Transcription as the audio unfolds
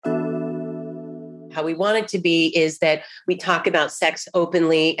How we want it to be is that we talk about sex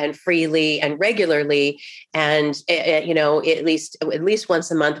openly and freely and regularly. And, at least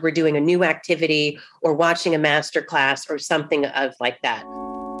once a month, we're doing a new activity or watching a master class or something of like that.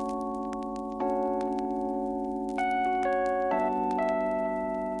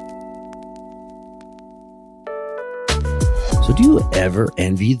 So do you ever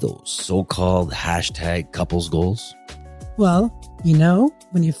envy those so-called hashtag couples goals? Well,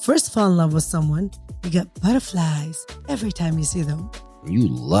 when you first fall in love with someone, you get butterflies every time you see them. You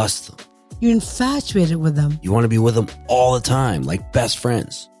lust them. You're infatuated with them. You want to be with them all the time, like best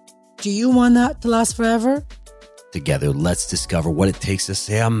friends. Do you want that to last forever? Together, let's discover what it takes to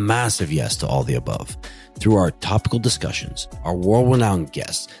say a massive yes to all the above through our topical discussions, our world-renowned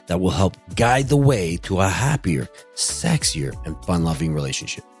guests that will help guide the way to a happier, sexier, and fun-loving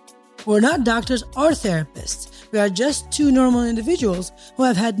relationship. We're not doctors or therapists. We are just two normal individuals who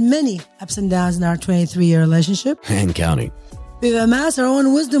have had many ups and downs in our 23-year relationship. And counting. We've amassed our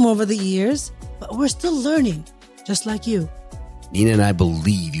own wisdom over the years, but we're still learning, just like you. Nina and I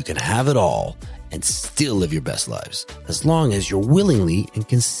believe you can have it all and still live your best lives, as long as you're willingly and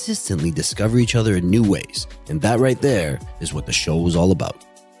consistently discover each other in new ways. And that right there is what the show is all about.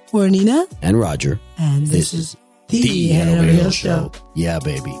 We're Nina. And Roger. And this is The Head Over Heels Show. Yeah,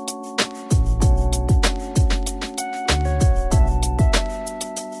 baby.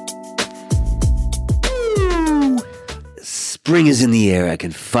 Spring is in the air. I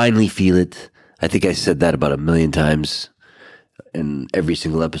can finally feel it. I think I said that about 1 million times in every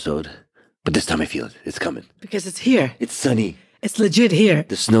single episode. But this time I feel it. It's coming. Because it's here. It's sunny. It's legit here.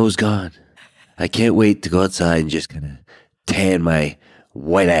 The snow's gone. I can't wait to go outside and just kind of tan my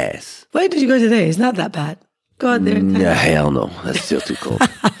white ass. Why did you go today? It's not that bad. Go out there. Nah, hell no. That's still too cold.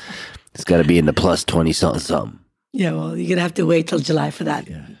 It's got to be in the plus 20 something. Yeah, well, you're going to have to wait till July for that.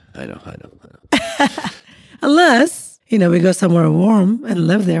 Yeah, I know. Unless, we go somewhere warm and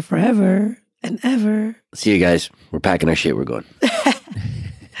live there forever and ever. See you guys. We're packing our shit. We're going.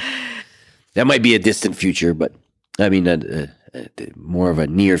 That might be a distant future, but I mean, more of a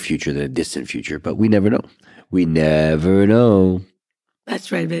near future than a distant future, but we never know. We never know.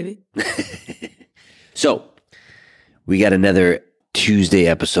 That's right, baby. So, we got another Tuesday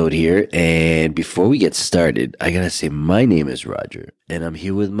episode here, and before we get started, I gotta say my name is Roger, and I'm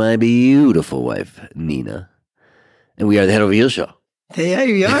here with my beautiful wife, Nina, and we are the Head Over Heels Show. Yeah,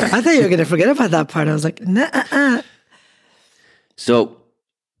 you are. I thought you were gonna forget about that part. I was like, nah. So,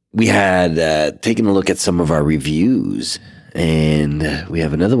 we had taken a look at some of our reviews, and we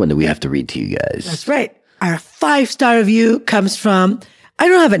have another one that we have to read to you guys. That's right. Our 5-star review comes from, I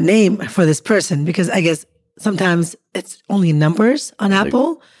don't have a name for this person because I guess sometimes it's only numbers on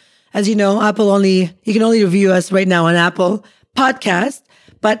Apple. As you know, you can only review us right now on Apple Podcast.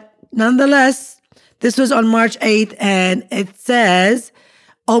 But nonetheless, this was on March 8th and it says,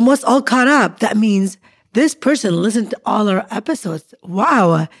 almost all caught up. That means this person listened to all our episodes.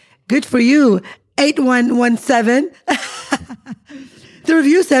 Wow. Good for you. 8117. The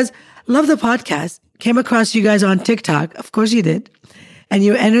review says, love the podcast. Came across you guys on TikTok. Of course you did. And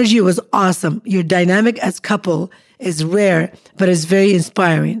your energy was awesome. Your dynamic as couple is rare, but is very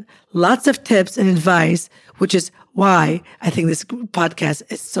inspiring. Lots of tips and advice, which is why I think this podcast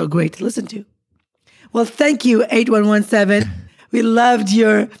is so great to listen to. Well, thank you, 8117. We loved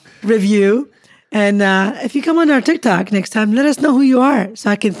your review. And if you come on our TikTok next time, let us know who you are so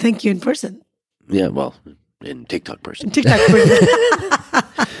I can thank you in person. Yeah, well, in TikTok person.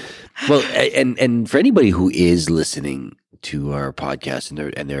 Well, and for anybody who is listening to our podcast and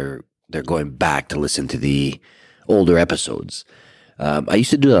they're going back to listen to the older episodes, I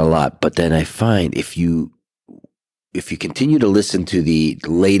used to do that a lot, but then I find if you continue to listen to the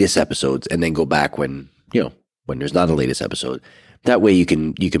latest episodes and then go back when there's not a latest episode, that way you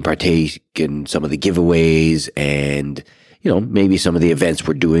can partake in some of the giveaways and maybe some of the events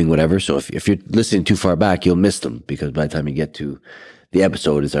we're doing, whatever. So if you're listening too far back, you'll miss them because by the time you get to the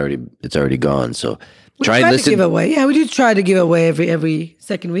episode, it's already gone. So try and listen. To give away. Yeah, we do try to give away every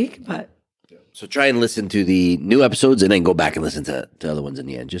second week, but so try and listen to the new episodes and then go back and listen to other ones in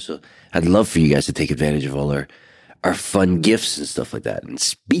the end. Just so I'd love for you guys to take advantage of all our fun gifts and stuff like that. And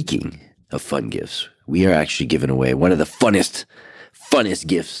speaking of fun gifts, we are actually giving away one of the funnest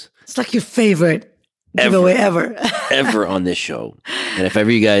gifts. It's like your favorite giveaway ever on this show. And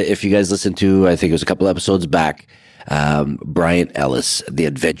if you guys listen to, I think it was a couple episodes back, Bryant Ellis, the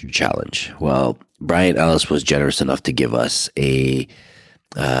Adventure Challenge. Well, Bryant Ellis was generous enough to give us one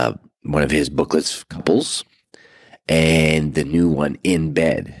of his booklets, Couples, and the new one, In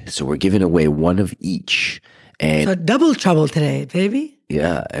Bed. So we're giving away one of each. And so double trouble today, baby.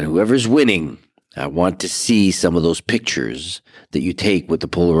 Yeah, and whoever's winning I want to see some of those pictures that you take with the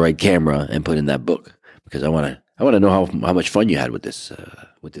Polaroid camera and put in that book, because I want to know how much fun you had with this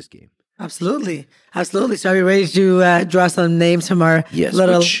game. Absolutely. Absolutely. So are we ready to draw some names from our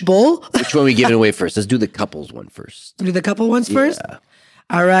little bowl? Which one are we giving away first? Let's do the couples one first. Do the couple ones first?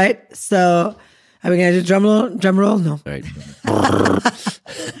 All right. So are we going to do drum roll? No. All right. All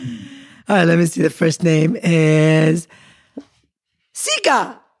right. Let me see. The first name is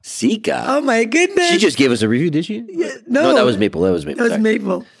Sika. Sika. Oh my goodness. She just gave us a review, did she? Yeah, no. That was Maple. That was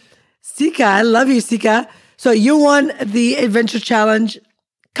Maple. Sika, I love you, Sika. So you won the Adventure Challenge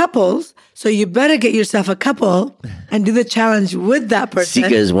couples. So you better get yourself a couple and do the challenge with that person.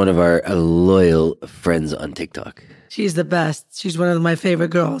 Sika is one of our loyal friends on TikTok. She's the best. She's one of my favorite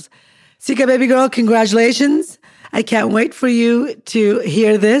girls. Sika, baby girl, congratulations. I can't wait for you to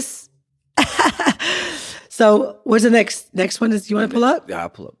hear this. So what's the next one? You want to pull up? Yeah, I'll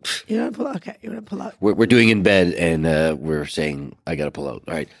pull up. You want to pull up? Okay, you want to pull up. We're doing in bed, and we're saying I got to pull out.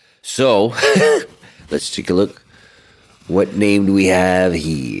 All right. So let's take a look. What name do we have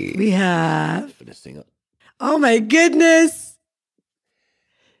here? We have... Open this thing up. Oh my goodness.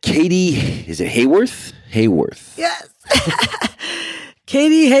 Katie, is it Hayworth? Hayworth. Yes.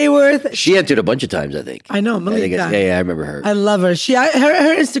 Katie Hayworth. She entered a bunch of times, I think. I know, a million times. Yeah, I remember her. I love her.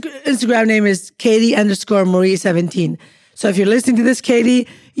 Her Instagram name is Katie_Marie17. So if you're listening to this, Katie,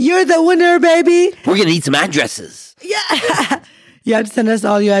 you're the winner, baby. We're going to need some addresses. Yeah. You have to send us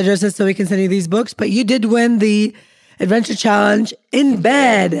all your addresses so we can send you these books. But you did win the Adventure Challenge in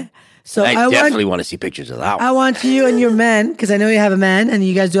bed. So I definitely want to see pictures of that one. I want you and your man, because I know you have a man and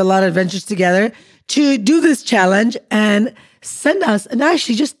you guys do a lot of adventures together, to do this challenge and send us, and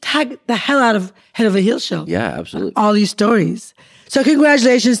actually just tag the hell out of Head Over Heels Show. Yeah, absolutely. All these stories. So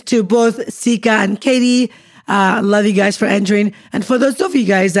congratulations to both Sika and Katie. Love you guys for entering. And for those of you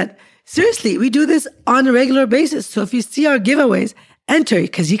guys that, seriously, we do this on a regular basis. So if you see our giveaways, enter,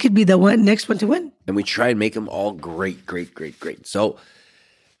 because you could be the next one to win. And we try and make them all great. So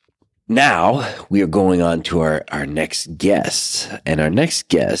now we are going on to our next guest. And our next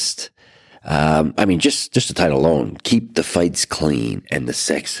guest, just the title alone, keep the fights clean and the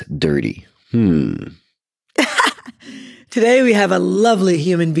sex dirty. Today we have a lovely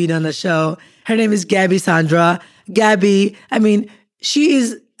human being on the show. Her name is Gabby Sandra. Gabby, she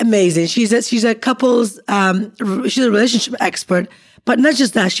is amazing. She's a couples, she's a relationship expert, but not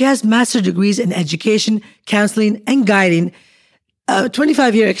just that. She has master's degrees in education, counseling, and guiding.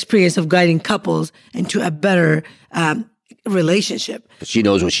 25-year experience of guiding couples into a better relationship. She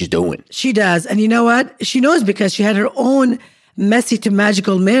knows what she's doing. She does. And you know what? She knows because she had her own messy to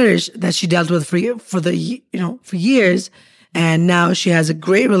magical marriage that she dealt with for years. And now she has a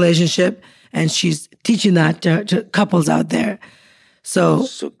great relationship and she's teaching that to couples out there. So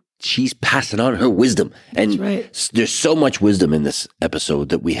she's passing on her wisdom. And there's so much wisdom in this episode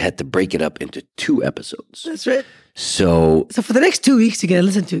that we had to break it up into 2 episodes. That's right. So for the next 2 weeks, you're going to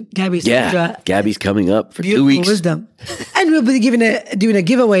listen to Gabby's Gabby's coming up for 2 weeks. Wisdom. And we'll be doing a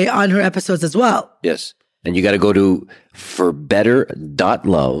giveaway on her episodes as well. Yes. And you got to go to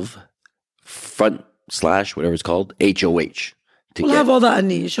forbetter.love / whatever it's called, HOH. We'll have all that on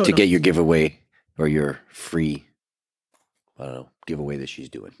the show to get your giveaway or your free, giveaway that she's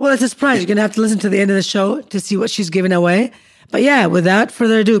doing. Well, it's a surprise. You're going to have to listen to the end of the show to see what she's giving away. But yeah, without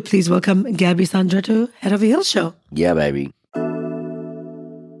further ado, please welcome Gabby Sandra to Head Over Heels Show. Yeah, baby.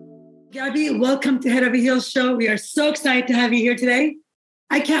 Gabby, welcome to Head Over Heels Show. We are so excited to have you here today.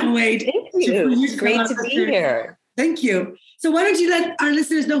 I can't wait. Thank you. It's great to be here. Thank you. So why don't you let our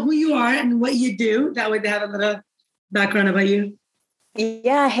listeners know who you are and what you do? That way they have a little background about you.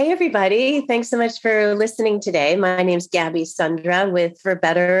 Yeah. Hey, everybody. Thanks so much for listening today. My name's Gabby Sandra with For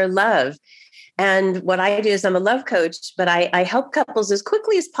Better Love. And what I do is I'm a love coach, but I help couples as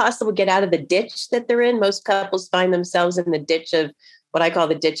quickly as possible get out of the ditch that they're in. Most couples find themselves in the ditch of what I call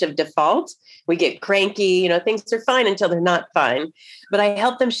the ditch of default. We get cranky, things are fine until they're not fine. But I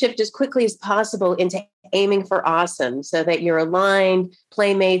help them shift as quickly as possible into aiming for awesome so that you're aligned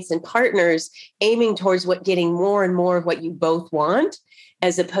playmates and partners aiming towards getting more and more of what you both want,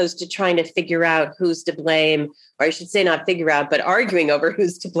 as opposed to trying to figure out who's to blame, or I should say not figure out, but arguing over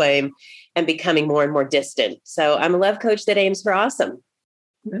who's to blame and becoming more and more distant. So I'm a love coach that aims for awesome.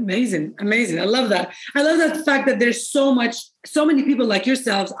 Amazing. I love that. I love that fact that there's so many people like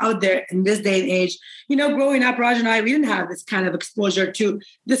yourselves out there in this day and age. Growing up, Raj and I, we didn't have this kind of exposure to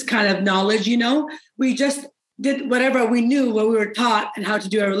this kind of knowledge. We just did whatever we knew, what we were taught, and how to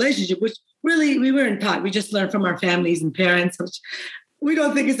do a relationship, which really we weren't taught. We just learned from our families and parents, which we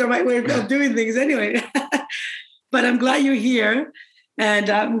don't think is the right way of doing things anyway. But I'm glad you're here, and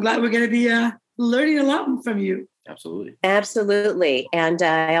I'm glad we're going to be learning a lot from you. Absolutely. Absolutely. And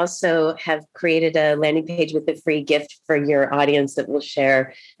I also have created a landing page with a free gift for your audience that we'll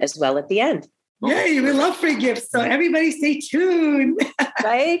share as well at the end. Yay, we love free gifts. So everybody stay tuned.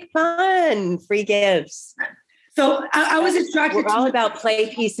 Right? Fun. Free gifts. So I was attracted We're all about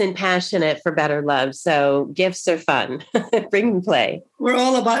play, peace, and passionate for better love. So gifts are fun. Bring and play. We're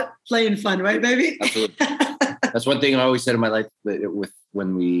all about play and fun, right, baby? Absolutely. That's one thing I always said in my life with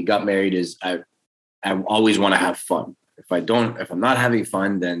when we got married is I always want to have fun. If I'm not having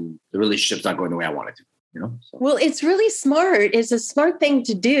fun, then the relationship's not going the way I want it to. So. Well, it's really smart. It's a smart thing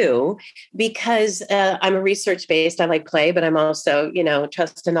to do because I'm a research-based. I like play, but I'm also,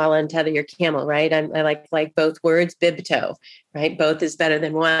 trust and all and tether your camel, right? I like both words, bibto, right? Both is better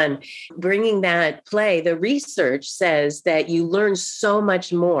than one. Bringing that play, the research says that you learn so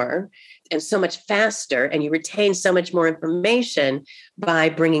much more and so much faster, and you retain so much more information by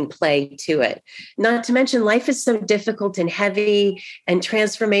bringing play to it. Not to mention, life is so difficult and heavy, and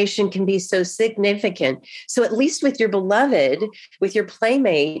transformation can be so significant. So at least with your beloved, with your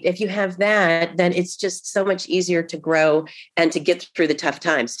playmate, if you have that, then it's just so much easier to grow and to get through the tough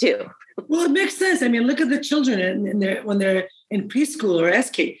times too. Well, it makes sense. I mean, look at the children when they're in preschool or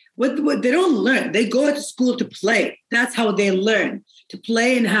SK. What they don't learn. They go to school to play. That's how they learn, to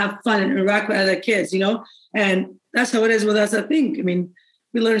play and have fun and interact with other kids, And that's how it is with us, I think. I mean,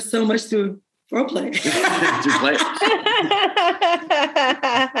 we learn so much through foreplay.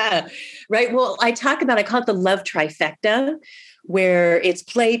 Right. Well, I call it the love trifecta, where it's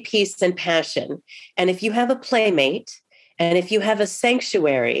play, peace, and passion. And if you have a playmate, and if you have a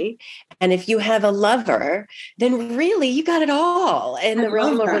sanctuary, and if you have a lover, then really you got it all in the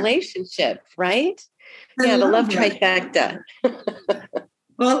realm of relationship, right? Yeah, the love trifecta.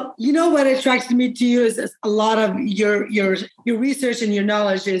 Well, what attracted me to you is a lot of your research and your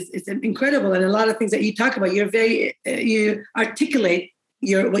knowledge is incredible, and a lot of things that you talk about. You articulate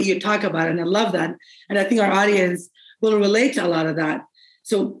what you talk about, and I love that. And I think our audience will relate to a lot of that.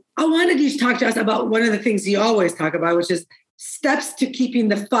 So I wanted you to talk to us about one of the things you always talk about, which is steps to keeping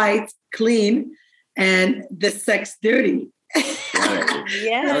the fight clean and the sex dirty.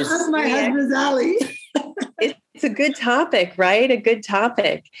 Yes, that's my husband's alley. It's a good topic, right? A good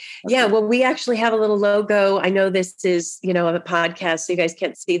topic. Yeah. Well, we actually have a little logo. I know this is, a podcast, so you guys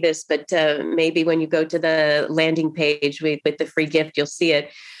can't see this, but maybe when you go to the landing page with the free gift, you'll see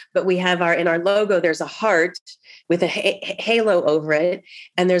it. But we have in our logo, there's a heart with a halo over it,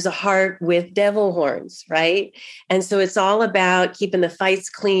 and there's a heart with devil horns, right? And so it's all about keeping the fights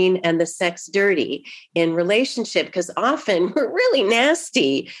clean and the sex dirty in relationship, because often we're really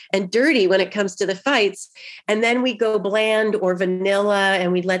nasty and dirty when it comes to the fights. And then we go bland or vanilla,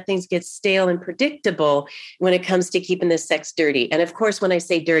 and we let things get stale and predictable when it comes to keeping the sex dirty. And of course, when I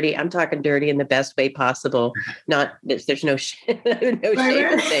say dirty, I'm talking dirty in the best way possible. Not there's no shame in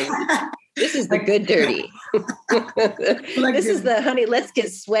things. This is the good dirty. This is the honey, let's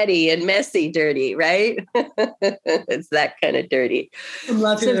get sweaty and messy dirty, right? It's that kind of dirty.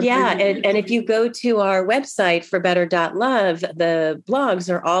 So yeah, and if you go to our website for better.love, the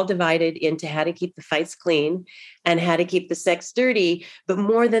blogs are all divided into how to keep the fights clean and how to keep the sex dirty. But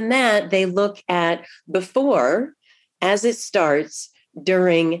more than that, they look at before, as it starts,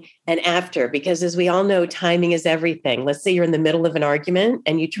 during and after, because as we all know, timing is everything. Let's say you're in the middle of an argument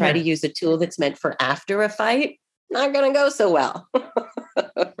and you try to use a tool that's meant for after a fight, not going to go so well.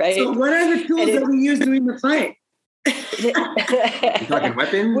 Right? So what are the tools that we use during the fight? You're talking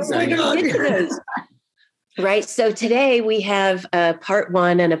weapons? Right. So today we have a part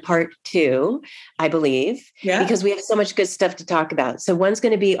 1 and a part 2, I believe, because we have so much good stuff to talk about. So one's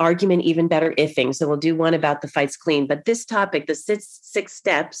going to be argument even better ifing. So we'll do one about the fights clean. But this topic, the six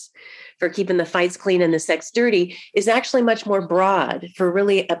steps for keeping the fights clean and the sex dirty, is actually much more broad for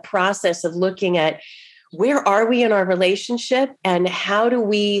really a process of looking at where are we in our relationship and how do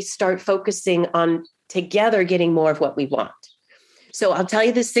we start focusing on together getting more of what we want. So I'll tell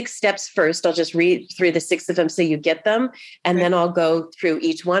you the 6 steps first. I'll just read through the 6 of them so you get them. And then I'll go through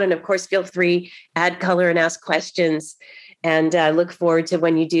each one. And of course, feel free, add color and ask questions. And I look forward to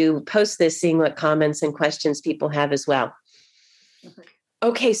when you do post this, seeing what comments and questions people have as well.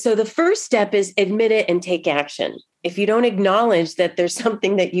 Okay, so the first step is admit it and take action. If you don't acknowledge that there's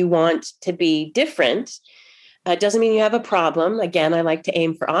something that you want to be different, doesn't mean you have a problem. Again, I like to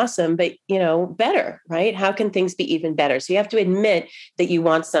aim for awesome, but better, right? How can things be even better? So you have to admit that you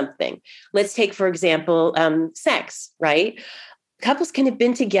want something. Let's take, for example, sex, right? couples can have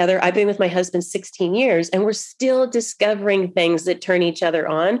been together. I've been with my husband 16 years, and we're still discovering things that turn each other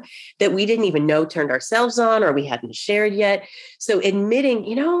on that we didn't even know turned ourselves on or we hadn't shared yet. So admitting,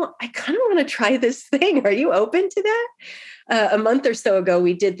 I kind of want to try this thing. Are you open to that? A month or so ago,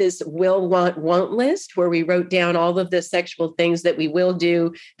 we did this will, want, won't list where we wrote down all of the sexual things that we will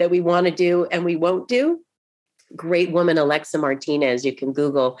do, that we want to do, and we won't do. Great woman, Alexa Martinez. You can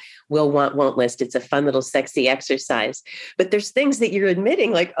Google will, want, won't list. It's a fun little sexy exercise. But there's things that you're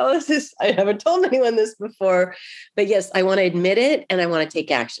admitting like, I haven't told anyone this before. But yes, I want to admit it and I want to take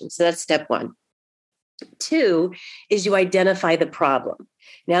action. So that's step one. 2 is you identify the problem.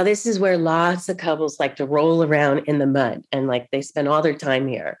 Now, this is where lots of couples like to roll around in the mud and like they spend all their time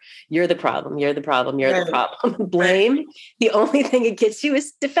here. You're the problem. You're the problem. You're the problem. Blame. The only thing it gets you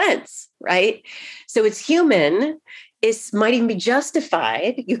is defense, right? So it's human. It might even be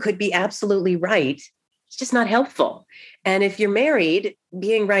justified. You could be absolutely right. It's just not helpful. And if you're married,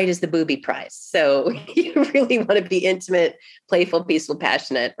 being right is the booby prize. So you really want to be intimate, playful, peaceful,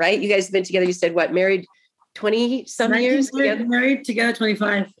 passionate, right? You guys have been together. You said what? Married 20 some years together? Married together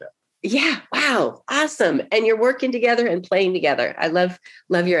 25. Yeah. Wow. Awesome. And you're working together and playing together. I love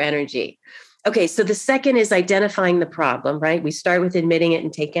your energy. Okay. So the second is identifying the problem, right? We start with admitting it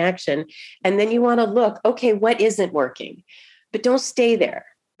and take action. And then you want to look, okay, what isn't working? But don't stay there.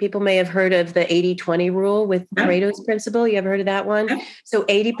 People may have heard of the 80-20 rule with Pareto's principle. You ever heard of that one? Yeah. So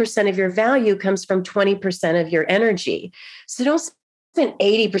 80% of your value comes from 20% of your energy. So don't spend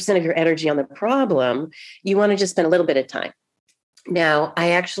 80% of your energy on the problem. You want to just spend a little bit of time. Now,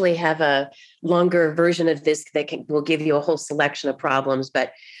 I actually have a longer version of this that will give you a whole selection of problems.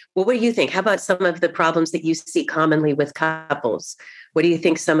 But what do you think? How about some of the problems that you see commonly with couples? What do you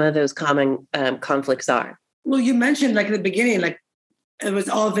think some of those common conflicts are? Well, you mentioned like at the beginning, like it was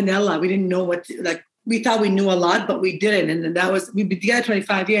all vanilla. We didn't know we thought we knew a lot, but we didn't. And we've been together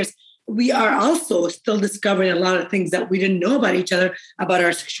 25 years. We are also still discovering a lot of things that we didn't know about each other, about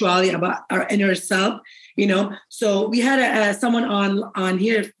our sexuality, about our inner self, So we had someone on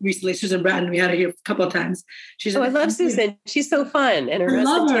here recently, Susan Bratton. We had her here a couple of times. I love Susan. She's so fun. And her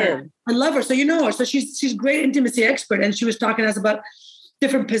husband Tim. I love her. So you know her. So she's a great intimacy expert. And she was talking to us about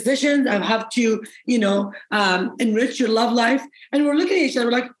different positions of how to, enrich your love life. And we're looking at each other.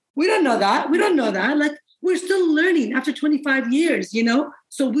 We're like, we don't know that. We don't know that. Like, we're still learning after 25 years,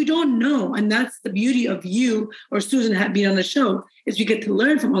 So we don't know. And that's the beauty of you or Susan being on the show is we get to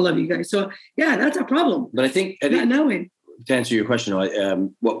learn from all of you guys. So yeah, that's a problem. But I think not knowing. To answer your question,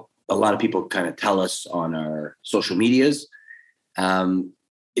 what a lot of people kind of tell us on our social medias,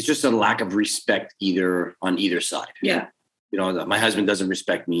 it's just a lack of respect on either side. Yeah. My husband doesn't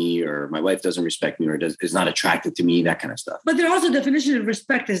respect me or my wife doesn't respect me or is not attracted to me, that kind of stuff. But their also definition of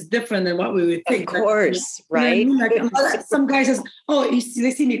respect is different than what we would think. Of course, right? Some guy says,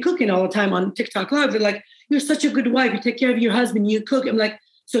 they see me cooking all the time on TikTok Live. They're like, you're such a good wife. You take care of your husband, you cook. I'm like,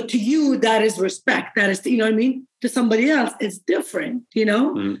 so to you, that is respect. That is, you know what I mean? To somebody else, it's different,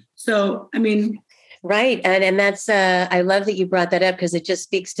 Mm-hmm. So, I mean... Right. And that's, I love that you brought that up because it just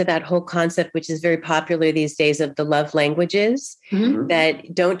speaks to that whole concept, which is very popular these days of the love languages,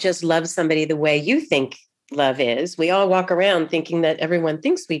 that don't just love somebody the way you think love is. We all walk around thinking that everyone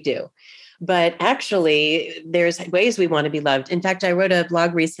thinks we do. But actually, there's ways we want to be loved. In fact, I wrote a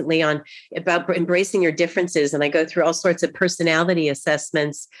blog recently about embracing your differences, and I go through all sorts of personality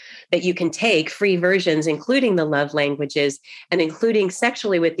assessments that you can take, free versions, including the love languages, and including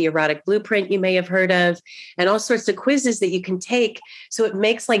sexually with the erotic blueprint you may have heard of, and all sorts of quizzes that you can take. So it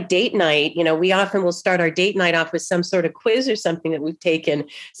makes like date night. We often will start our date night off with some sort of quiz or something that we've taken.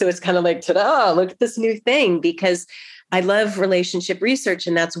 So it's kind of like, ta-da, look at this new thing, because I love relationship research,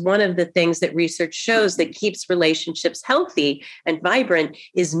 and that's one of the things that research shows that keeps relationships healthy and vibrant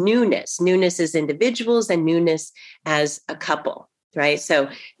is newness. Newness as individuals and newness as a couple, right? So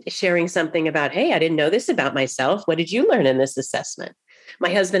sharing something about, hey, I didn't know this about myself. What did you learn in this assessment?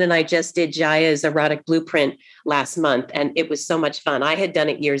 My husband and I just did Jaya's erotic blueprint last month, and it was so much fun. I had done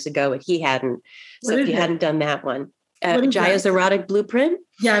it years ago, and he hadn't. So if you hadn't done that one, Jaya's erotic blueprint.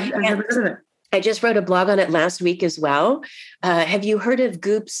 Yeah, I've never heard of it. I just wrote a blog on it last week as well. Have you heard of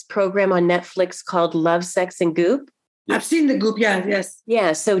Goop's program on Netflix called Love, Sex, and Goop? I've seen the Goop, yes.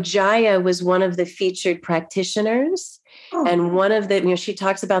 Yeah, so Jaya was one of the featured practitioners. Oh. And one of the, she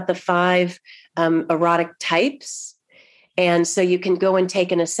talks about the 5 erotic types. And so you can go and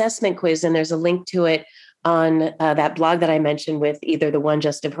take an assessment quiz, and there's a link to it on that blog that I mentioned with either the one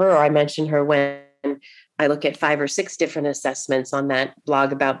just of her, or I mentioned her when I look at 5 or 6 different assessments on that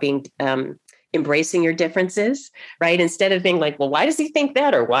blog about being embracing your differences, right? Instead of being like, well, why does he think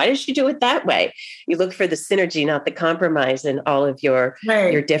that? Or why does she do it that way? You look for the synergy, not the compromise in all of your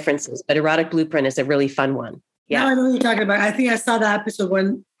differences. But Erotic Blueprint is a really fun one. Yeah. Now I know what you're talking about. I think I saw the episode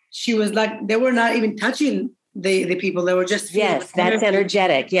when she was like, they were not even touching the people. They were just yes, that's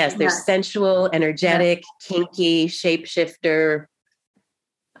energetic. Yes, there's sensual, energetic, kinky, shapeshifter.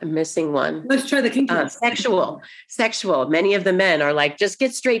 I'm missing one. Let's try the kinky. Sexual. Many of the men are like, just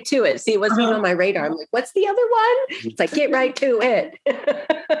get straight to it. See, it wasn't on my radar. I'm like, what's the other one? It's like, get right to it.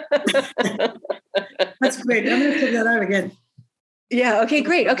 That's great. I'm going to check that out again. Yeah. Okay,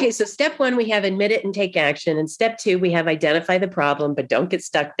 great. Okay. So step 1, we have admit it and take action. And step 2, we have identify the problem, but don't get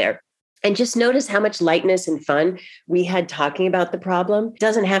stuck there. And just notice how much lightness and fun we had talking about the problem. It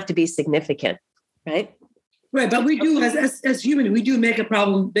doesn't have to be significant, right? Right. But we do, as humans, we do make a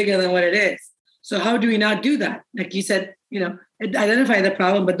problem bigger than what it is. So how do we not do that? Like you said, identify the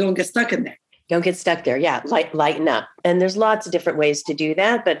problem, but don't get stuck in there. Don't get stuck there. Yeah. Lighten up. And there's lots of different ways to do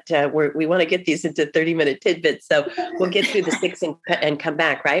that, but we want to get these into 30-minute tidbits. So we'll get through the 6 and come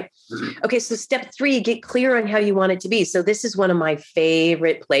back, right? Okay. So step 3, get clear on how you want it to be. So this is one of my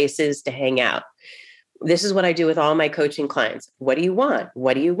favorite places to hang out. This is what I do with all my coaching clients. What do you want?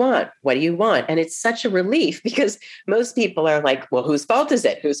 What do you want? What do you want? And it's such a relief because most people are like, well, whose fault is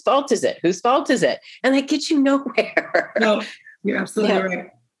it? Whose fault is it? Whose fault is it? And that gets you nowhere. No, you're absolutely right.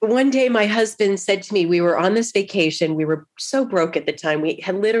 One day, my husband said to me, we were on this vacation. We were so broke at the time. We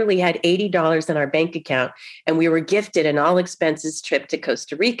had literally had $80 in our bank account, and we were gifted an all expenses trip to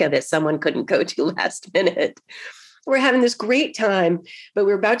Costa Rica that someone couldn't go to last minute. We're having this great time, but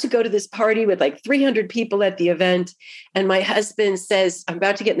we're about to go to this party with like 300 people at the event. And my husband says, I'm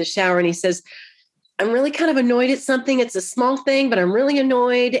about to get in the shower. And he says, I'm really kind of annoyed at something. It's a small thing, but I'm really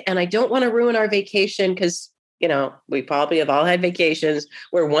annoyed. And I don't want to ruin our vacation because, we probably have all had vacations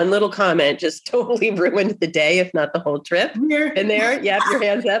where one little comment just totally ruined the day, if not the whole trip. In there. Yeah, your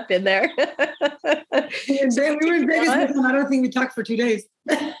hands up in there. We were in Vegas. I don't think we talked for 2 days.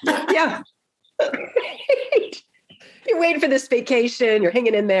 Yeah. You're waiting for this vacation, you're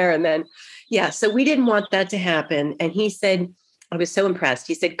hanging in there. And then, so we didn't want that to happen. And he said, I was so impressed.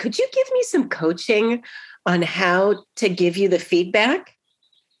 He said, could you give me some coaching on how to give you the feedback?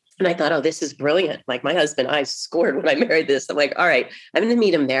 And I thought, oh, this is brilliant. Like my husband, I scored when I married this. I'm like, all right, I'm going to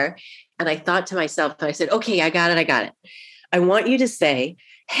meet him there. And I thought to myself, I said, okay, I got it. I want you to say,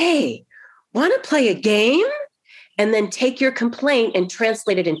 hey, want to play a game? And then take your complaint and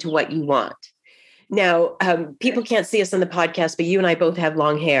translate it into what you want. Now, people can't see us on the podcast, but you and I both have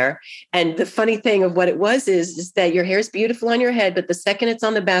long hair. And the funny thing of what it was is that your hair is beautiful on your head, but the second it's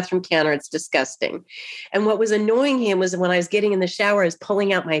on the bathroom counter, it's disgusting. And what was annoying him was when I was getting in the shower, I was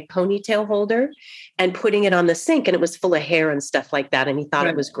pulling out my ponytail holder and putting it on the sink, and it was full of hair and stuff like that. And he thought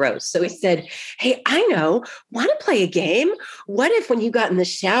it was gross. So he said, hey, I know, want to play a game? What if when you got in the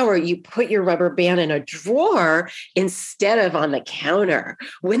shower, you put your rubber band in a drawer instead of on the counter?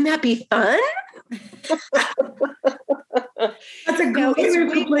 Wouldn't that be fun? That's a good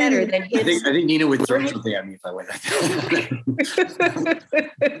way better than his. I think Nina would throw something at me if I went like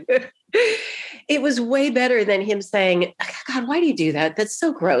that. It was way better than him saying, God, why do you do that? That's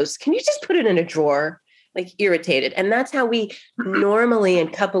so gross. Can you just put it in a drawer? Like irritated. And that's how we normally in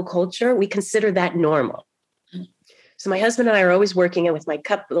couple culture, we consider that normal. So my husband and I are always working with my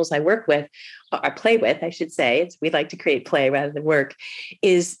couples I work with, or play with, I should say. We like to create play rather than work,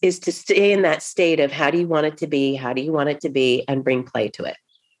 is to stay in that state of how do you want it to be? How do you want it to be? And bring play to it.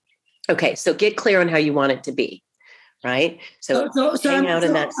 Okay, so get clear on how you want it to be, right? So hang out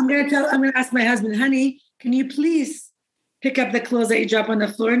in that. I'm going to ask my husband, honey, can you please pick up the clothes that you drop on the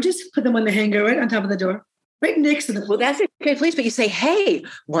floor and just put them on the hanger right on top of the door? Right next to the Well, that's okay, please. But you say, hey,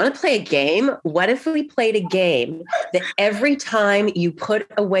 want to play a game? What if we played a game that every time you put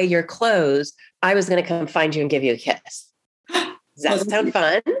away your clothes, I was going to come find you and give you a kiss? Does that sound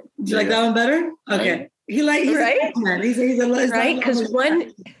fun? Do you like that one better? Okay. He's right? He's right? Because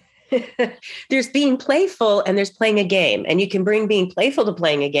there's being playful and there's playing a game. And you can bring being playful to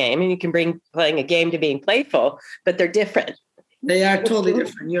playing a game, and you can bring playing a game to being playful, but they're different. They are totally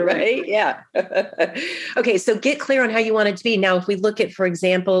different. You're right. Yeah. Okay. So get clear on how you want it to be. Now, if we look at, for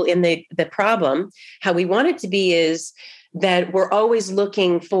example, in the problem, how we want it to be is that we're always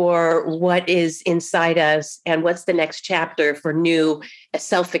looking for what is inside us and what's the next chapter for new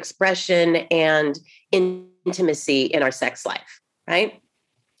self-expression and intimacy in our sex life, right?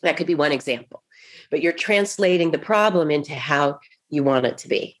 That could be one example. But you're translating the problem into how you want it to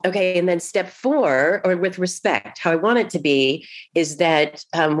be. Okay. And then step 4, or with respect, how I want it to be is that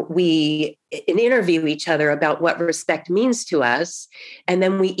we interview each other about what respect means to us. And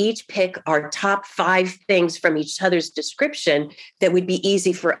then we each pick our top 5 things from each other's description that would be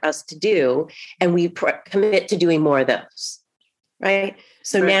easy for us to do. And we commit to doing more of those. Right.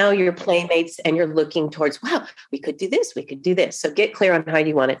 So now you're playmates and you're looking towards, wow, we could do this. We could do this. So get clear on how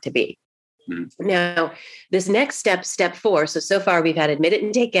you want it to be. Now, this next step 4. So far we've had admit it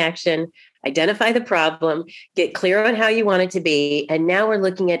and take action, identify the problem, get clear on how you want it to be. And now we're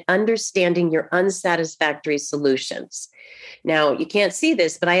looking at understanding your unsatisfactory solutions. Now, you can't see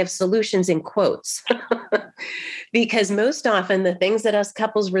this, but I have solutions in quotes because most often the things that us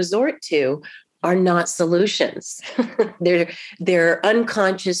couples resort to are not solutions. They're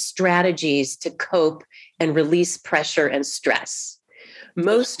unconscious strategies to cope and release pressure and stress.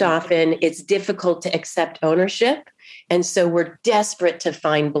 Most often, it's difficult to accept ownership. And so we're desperate to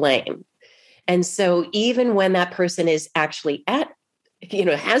find blame. And so even when that person is actually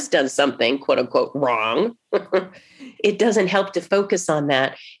has done something, quote unquote, wrong, it doesn't help to focus on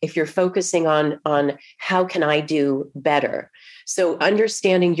that if you're focusing on how can I do better? So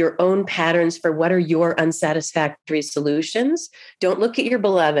understanding your own patterns for what are your unsatisfactory solutions. Don't look at your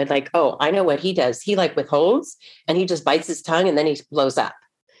beloved like, oh, I know what he does. He withholds and he just bites his tongue and then he blows up,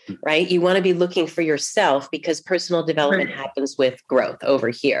 right? You want to be looking for yourself because personal development happens with growth over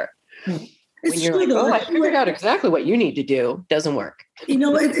here. When you're like, oh, I figured out exactly what you need to do, doesn't work.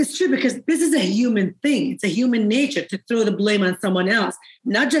 It's true because this is a human thing. It's a human nature to throw the blame on someone else,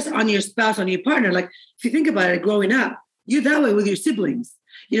 not just on your spouse, on your partner. Like if you think about it, growing up, you're that way with your siblings.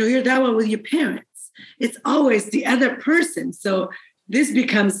 You're that way with your parents. It's always the other person. So this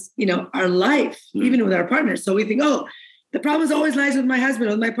becomes, our life, even with our partners. So we think, oh, the problem always lies with my husband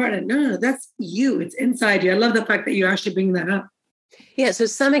or with my partner. No, that's you. It's inside you. I love the fact that you're actually bringing that up. Yeah. So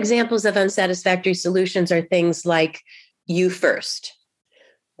some examples of unsatisfactory solutions are things like you first,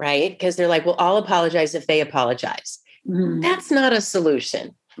 right? Because they're like, well, I'll apologize if they apologize. Mm-hmm. That's not a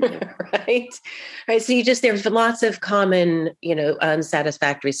solution, right? Right. So there's lots of common,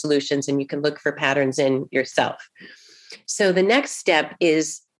 unsatisfactory solutions, and you can look for patterns in yourself. So the next step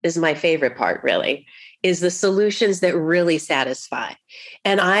is my favorite part, really, is the solutions that really satisfy.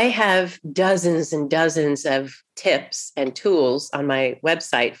 And I have dozens and dozens of tips and tools on my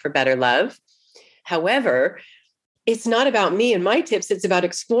website for better love. However, it's not about me and my tips. It's about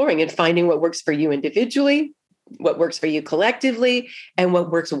exploring and finding what works for you individually, what works for you collectively, and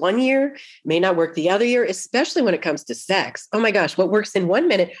what works one year may not work the other year, especially when it comes to sex. Oh my gosh, what works in 1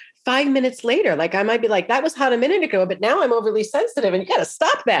 minute, 5 minutes later, like I might be like, that was hot a minute ago, but now I'm overly sensitive and you got to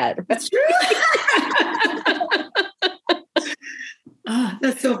stop that. That's true.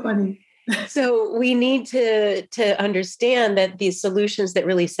 That's so funny. So we need to understand that these solutions that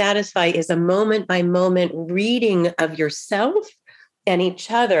really satisfy is a moment by moment reading of yourself and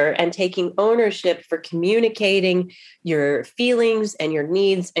each other and taking ownership for communicating your feelings and your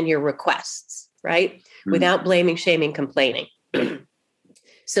needs and your requests, right? Mm-hmm. Without blaming, shaming, complaining.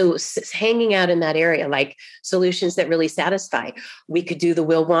 So hanging out in that area, like solutions that really satisfy. We could do the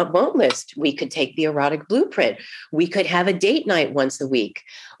will, want, won't list. We could take the erotic blueprint. We could have a date night once a week.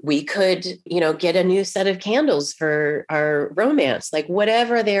 We could, get a new set of candles for our romance. Like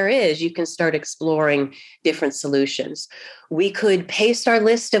whatever there is, you can start exploring different solutions. We could paste our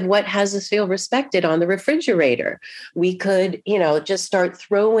list of what has us feel respected on the refrigerator. We could, just start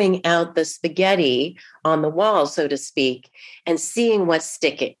throwing out the spaghetti on the wall, so to speak, and seeing what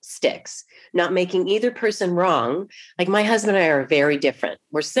sticks, not making either person wrong. Like my husband and I are very different.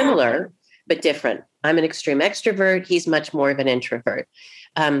 We're similar, but different. I'm an extreme extrovert. He's much more of an introvert.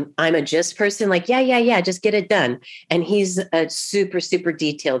 I'm a just person, like, yeah, just get it done. And he's a super, super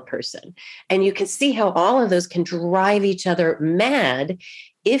detailed person. And you can see how all of those can drive each other mad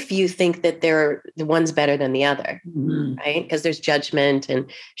if you think that they're the one's better than the other, right? Because there's judgment and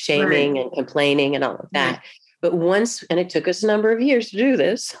shaming and complaining and all of that. Right. But once, and it took us a number of years to do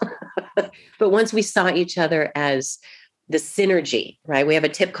this, but once we saw each other as the synergy, right? We have a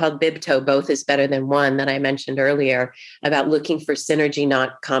tip called BIBTO, both is better than one, that I mentioned earlier, about looking for synergy,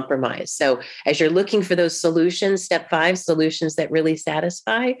 not compromise. So as you're looking for those solutions, step 5, solutions that really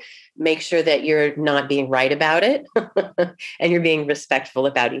satisfy, make sure that you're not being right about it and you're being respectful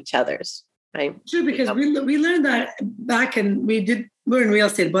about each other's, right? True, because we learned that back and we're in real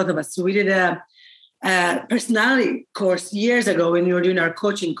estate, both of us. So we did a personality course years ago when we were doing our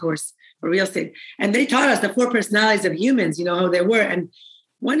coaching course for real estate. And they taught us the 4 personalities of humans, how they were. And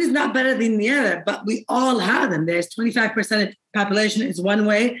one is not better than the other, but we all have them. There's 25% of population is one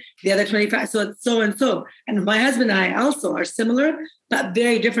way, the other 25. So it's so and so. And my husband and I also are similar, but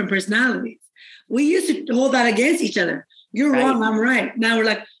very different personalities. We used to hold that against each other. You're wrong, I'm right. Now we're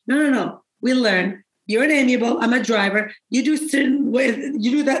like, no. We learn. You're an amiable, I'm a driver. You do certain way,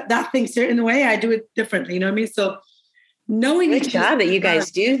 you do that thing certain way, I do it differently. You know what I mean? So knowing good job that you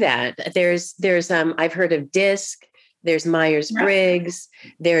guys do that. There's I've heard of DISC, there's Myers-Briggs,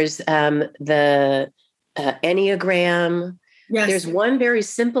 there's the Enneagram. Yes. There's one very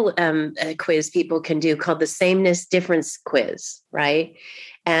simple quiz people can do called the sameness difference quiz, right?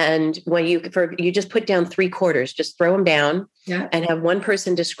 And when you just put down 3 quarters, just throw them down and have one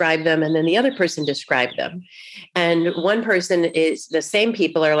person describe them and then the other person describe them. And one person is the same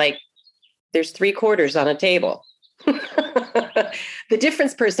people are like, there's 3 quarters on a table. The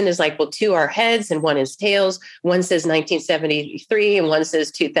difference person is like, well, 2 are heads and 1 is tails. One says 1973 and one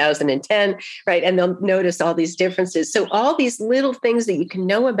says 2010, right? And they'll notice all these differences. So all these little things that you can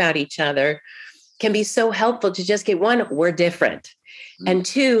know about each other can be so helpful to just get 1, we're different. And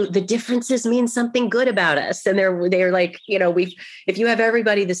 2, the differences mean something good about us. And they're like, if you have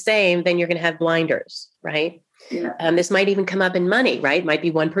everybody the same, then you're going to have blinders, right? Yeah. This might even come up in money, right? Might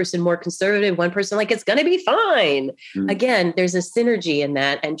be one person more conservative, one person like, it's going to be fine. Mm-hmm. Again, there's a synergy in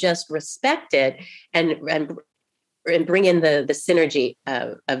that, and just respect it and bring in the synergy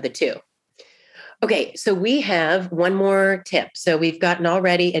of the 2. Okay. So we have one more tip. So we've gotten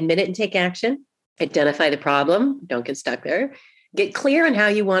already admit it and take action, identify the problem. Don't get stuck there. Get clear on how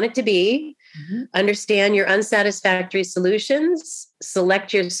you want it to be. Mm-hmm. Understand your unsatisfactory solutions,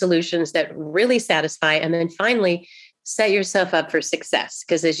 select your solutions that really satisfy, and then finally set yourself up for success.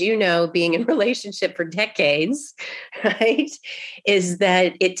 Because as you know, being in a relationship for decades, right, is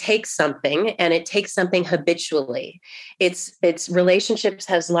that it takes something, and it takes something habitually. It's relationships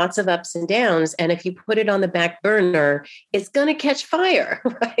has lots of ups and downs. And if you put it on the back burner, it's going to catch fire,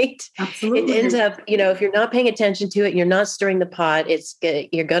 right? Absolutely. It ends up, if you're not paying attention to it, you're not stirring the pot,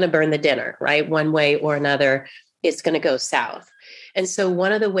 you're going to burn the dinner, right? One way or another, it's going to go south. And so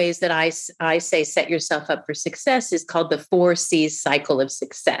one of the ways that I say set yourself up for success is called the 4 C's cycle of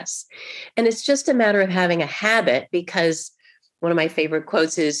success. And it's just a matter of having a habit, because one of my favorite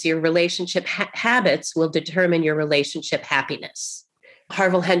quotes is your relationship habits will determine your relationship happiness.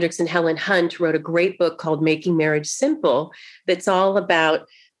 Harville Hendrix and Helen Hunt wrote a great book called Making Marriage Simple that's all about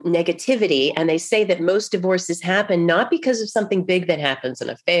negativity. And they say that most divorces happen not because of something big that happens,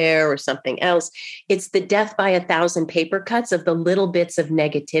 an affair or something else. It's the death by 1,000 paper cuts of the little bits of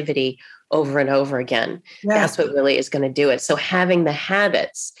negativity over and over again. Yeah. That's what really is going to do it. So having the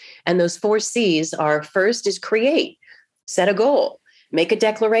habits, and those 4 C's are: first is create, set a goal, make a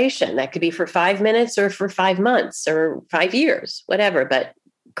declaration. That could be for 5 minutes or for 5 months or 5 years, whatever, but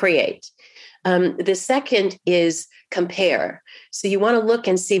create. The second is compare. So you want to look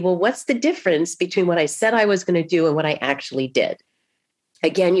and see, well, what's the difference between what I said I was going to do and what I actually did?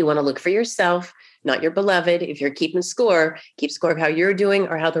 Again, you want to look for yourself, not your beloved. If you're keeping score, keep score of how you're doing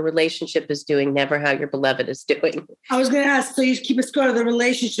or how the relationship is doing, never how your beloved is doing. I was going to ask, so you keep a score of the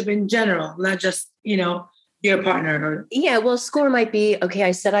relationship in general, not just, your partner? Yeah, well, score might be, okay,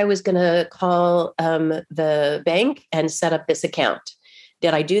 I said I was going to call the bank and set up this account.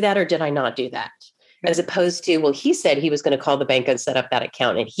 Did I do that or did I not do that? As opposed to, well, he said he was going to call the bank and set up that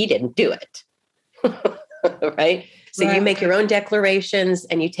account and he didn't do it. Right? So you make your own declarations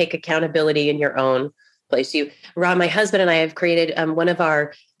and you take accountability in your own place. Rob, my husband and I have created one of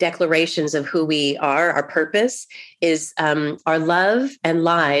our declarations of who we are. Our purpose is our love and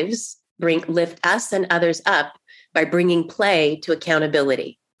lives lift us and others up by bringing play to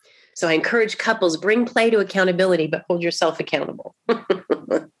accountability. So I encourage couples, bring play to accountability, but hold yourself accountable.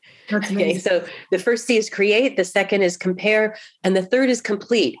 Okay, so the first C is create, the second is compare, and the third is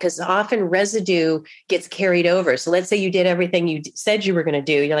complete, because often residue gets carried over. So let's say you did everything you said you were going to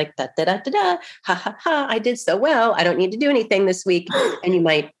do. You're like, da, da, da, da, da, ha, ha, ha, I did so well. I don't need to do anything this week. And you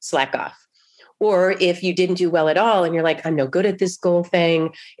might slack off. Or if you didn't do well at all and you're like, I'm no good at this goal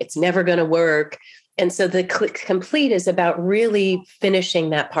thing, it's never going to work. And so the complete is about really finishing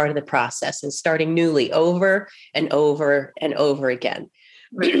that part of the process and starting newly over and over and over again.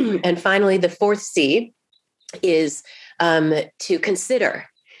 And finally, the 4th C is to consider.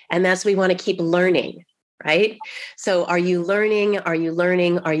 And that's we want to keep learning, right? So are you learning? Are you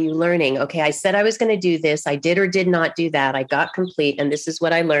learning? Are you learning? Okay, I said I was going to do this. I did or did not do that. I got complete. And this is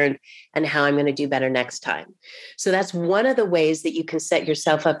what I learned and how I'm going to do better next time. So that's one of the ways that you can set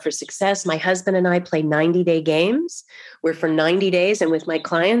yourself up for success. My husband and I play 90-day games, where for 90 days and with my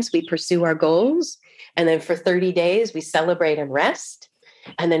clients, we pursue our goals. And then for 30 days, we celebrate and rest.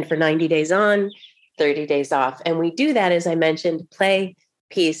 And then for 90 days on, 30 days off. And we do that, as I mentioned, play,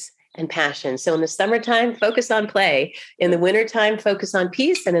 peace, and passion. So in the summertime, focus on play. In the wintertime, focus on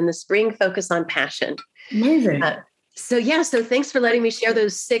peace. And in the spring, focus on passion. Amazing. So thanks for letting me share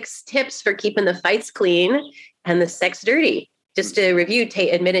those 6 tips for keeping the fights clean and the sex dirty. Just to review,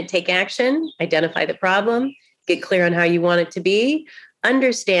 admit it, take action, identify the problem, get clear on how you want it to be,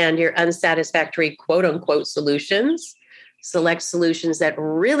 understand your unsatisfactory quote unquote solutions, select solutions that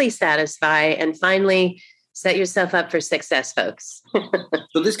really satisfy, and finally, set yourself up for success, folks.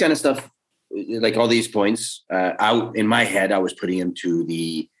 So this kind of stuff, like all these points, out in my head, I was putting them to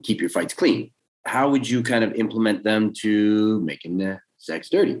the keep your fights clean. How would you kind of implement them to making the sex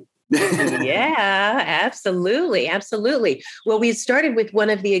dirty? Yeah, absolutely. Absolutely. Well, we started with one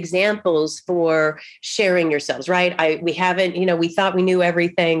of the examples for sharing yourselves, right? We haven't, we thought we knew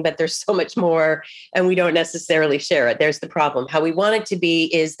everything, but there's so much more and we don't necessarily share it. There's the problem. How we want it to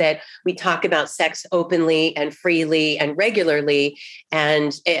be is that we talk about sex openly and freely and regularly.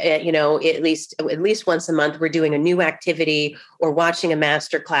 And, at least once a month, we're doing a new activity or watching a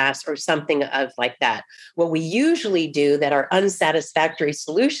master class or something of like that. What we usually do that our unsatisfactory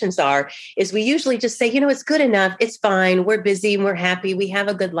solutions is we usually just say, it's good enough. It's fine. We're busy. We're happy. We have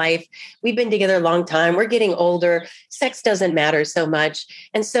a good life. We've been together a long time. We're getting older. Sex doesn't matter so much.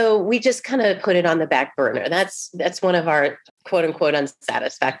 And so we just kind of put it on the back burner. That's one of our quote unquote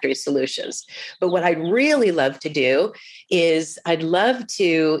unsatisfactory solutions. But what I'd really love to do is I'd love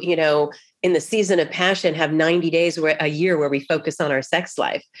to, in the season of passion, have 90 days a year where we focus on our sex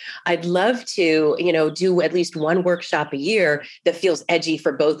life. I'd love to, do at least one workshop a year that feels edgy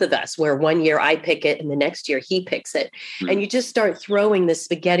for both of us, where one year I pick it and the next year he picks it. Mm-hmm. And you just start throwing the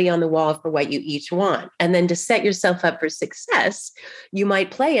spaghetti on the wall for what you each want. And then to set yourself up for success, you might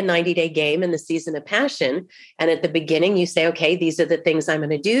play a 90-day game in the season of passion. And at the beginning, you say, okay, these are the things I'm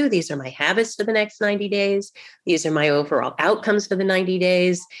going to do. These are my habits for the next 90 days. These are my overall outcomes for the 90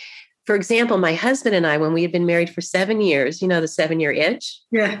 days. For example, my husband and I, when we had been married for 7 years, the 7-year itch.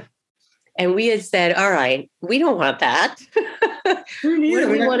 Yeah. And we had said, all right, we don't want that. What do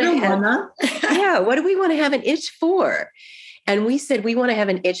we want to have? Yeah. What do we want to have an itch for? And we said, we want to have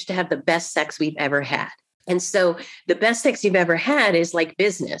an itch to have the best sex we've ever had. And so the best sex you've ever had is like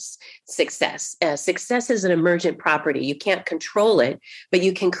business success. Success is an emergent property. You can't control it, but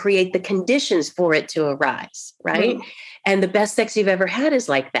you can create the conditions for it to arise, right? Mm-hmm. And the best sex you've ever had is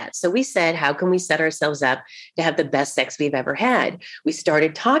like that. So we said, how can we set ourselves up to have the best sex we've ever had? We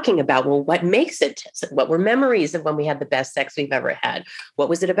started talking about, well, what makes it? What were memories of when we had the best sex we've ever had? What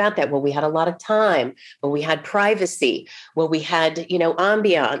was it about that? Well, we had a lot of time. Well, we had privacy. Well, we had,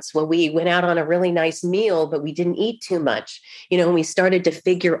 ambiance. Well, we went out on a really nice meal, but we didn't eat too much. And we started to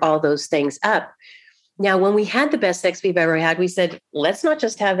figure all those things up. Now, when we had the best sex we've ever had, we said, let's not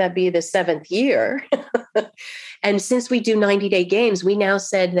just have that be the 7th year. And since we do 90-day games, we now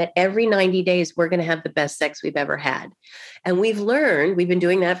said that every 90 days, we're going to have the best sex we've ever had. And we've been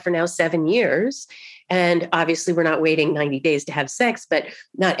doing that for now 7 years. And obviously, we're not waiting 90 days to have sex, but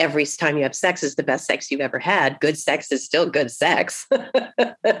not every time you have sex is the best sex you've ever had. Good sex is still good sex.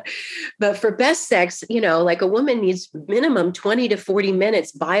 But for best sex, like a woman needs minimum 20 to 40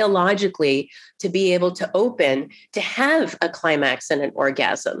 minutes biologically to be able to open, to have a climax and an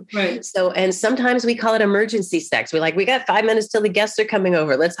orgasm. Right. So, and sometimes we call it emergency sex. We're like, we got 5 minutes till the guests are coming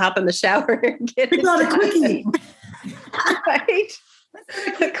over. Let's hop in the shower and get it done. A quickie. Right?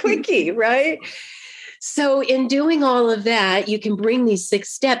 A quickie, right? So in doing all of that, you can bring these 6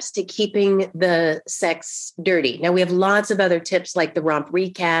 steps to keeping the sex dirty. Now, we have lots of other tips like the romp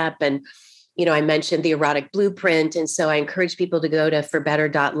recap and, I mentioned the erotic blueprint. And so I encourage people to go to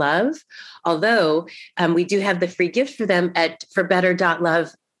forbetter.love. Although we do have the free gift for them at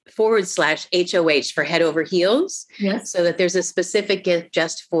forbetter.love/HOH for Head Over Heels. Yes. So that there's a specific gift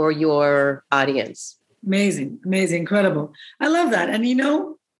just for your audience. Amazing. Incredible. I love that. And,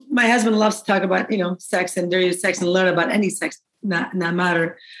 my husband loves to talk about, sex and dirty sex and learn about any sex, not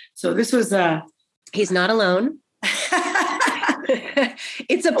matter. So this was he's not alone.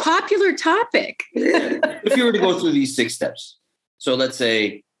 It's a popular topic. If you were to go through these 6 steps, so let's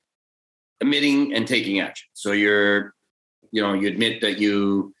say admitting and taking action. So you admit that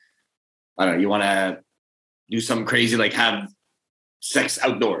you want to do something crazy, like have sex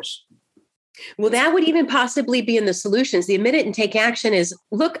outdoors. Well, that would even possibly be in the solutions. The admit it and take action is,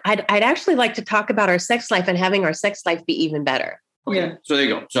 look, I'd actually like to talk about our sex life and having our sex life be even better. Okay. Yeah. So there you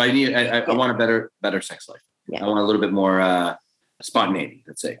go. So I want a better sex life. Yeah. I want a little bit more spontaneity,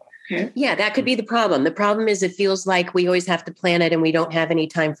 let's say. Yeah, that could be the problem. The problem is it feels like we always have to plan it and we don't have any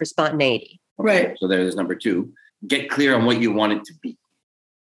time for spontaneity. Right. So there's number 2. Get clear on what you want it to be.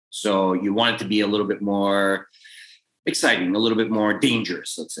 So you want it to be a little bit more exciting, a little bit more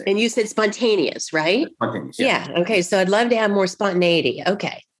dangerous, let's say. And you said spontaneous, right? Spontaneous, yeah. Okay. So I'd love to have more spontaneity.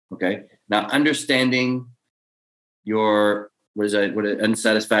 Okay. Okay. Now, understanding your,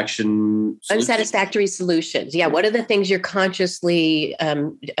 unsatisfactory solutions. Yeah. What are the things you're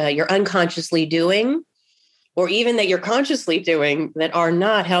you're unconsciously doing, or even that you're consciously doing that are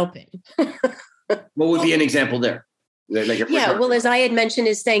not helping? What would be an example there? Well, as I had mentioned,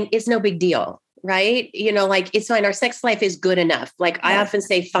 is saying it's no big deal, right? Like it's fine. Our sex life is good enough. Like I often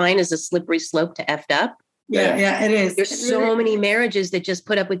say, fine is a slippery slope to effed up. Yeah, it is. There's so many marriages that just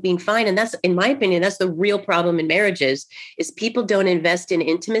put up with being fine. And that's, in my opinion, that's the real problem in marriages is people don't invest in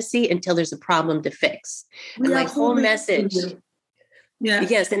intimacy until there's a problem to fix. And my whole message,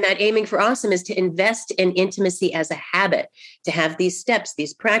 yes, and that aiming for awesome is to invest in intimacy as a habit, to have these steps,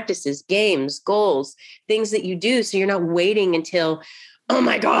 these practices, games, goals, things that you do. So you're not waiting until, oh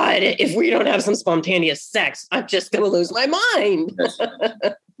my God, if we don't have some spontaneous sex, I'm just going to lose my mind.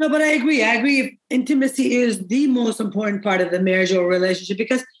 No, but I agree. Intimacy is the most important part of the marriage or relationship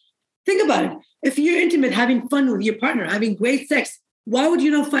because think about it. If you're intimate, having fun with your partner, having great sex, why would you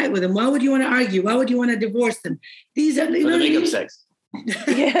not fight with them? Why would you want to argue? Why would you want to divorce them? These are the makeup sex. That's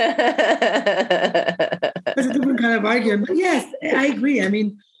a different kind of argument. But yes, I agree. I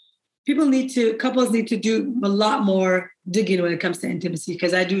mean, couples need to do a lot more digging when it comes to intimacy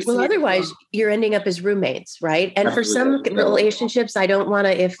because I do. Well, otherwise you're ending up as roommates, right? And for some relationships, I don't want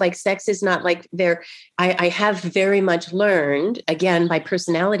to, if like sex is not like I have very much learned, again, by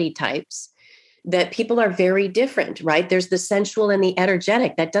personality types, that people are very different, right? There's the sensual and the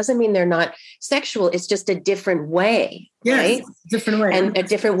energetic. That doesn't mean they're not sexual. It's just a different way, right? Different way. And a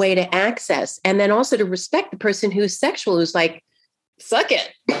different way to access. And then also to respect the person who's sexual, who's like, suck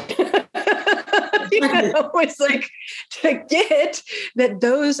it. It's like to get that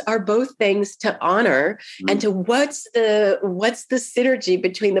those are both things to honor and to what's the synergy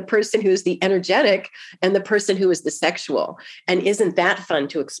between the person who's the energetic and the person who is the sexual. And isn't that fun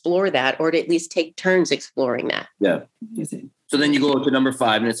to explore that or to at least take turns exploring that? Yeah. So then you go to number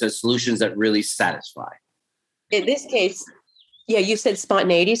 5 and it says solutions that really satisfy. In this case, you said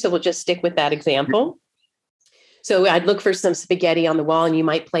spontaneity. So we'll just stick with that example. So I'd look for some spaghetti on the wall and you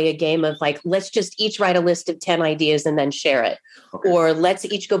might play a game of like, let's just each write a list of 10 ideas and then share it. Okay. Or let's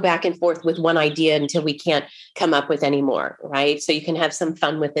each go back and forth with one idea until we can't come up with any more, right? So you can have some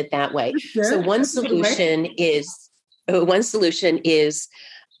fun with it that way. Sure. So one solution is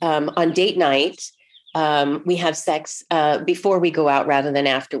on date night, we have sex before we go out rather than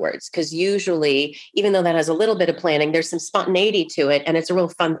afterwards. Because usually, even though that has a little bit of planning, there's some spontaneity to it. And it's a real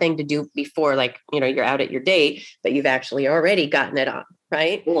fun thing to do before, like, you're out at your date, but you've actually already gotten it on,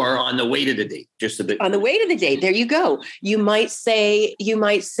 right? Or on the way to the date, just a bit. On the way to the date, there you go. You might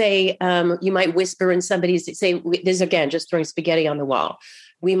whisper in somebody's, say, this is again, just throwing spaghetti on the wall.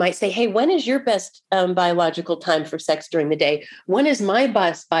 We might say, hey, when is your best biological time for sex during the day? When is my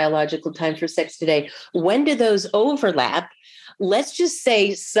best biological time for sex today? When do those overlap? Let's just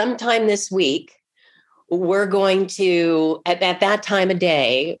say sometime this week, we're going to, at that time of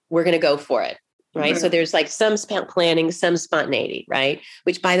day, we're going to go for it, right? So there's like some planning, some spontaneity, right?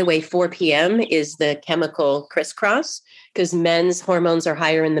 Which, by the way, 4 p.m. is the chemical crisscross because men's hormones are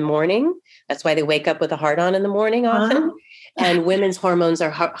higher in the morning. That's why they wake up with a heart on in the morning often. And women's hormones are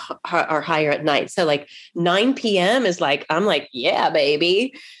higher at night. So like 9 p.m. is like, I'm like, yeah,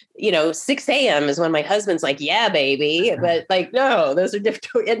 baby. 6 a.m. is when my husband's like, yeah, baby. But like, no, those are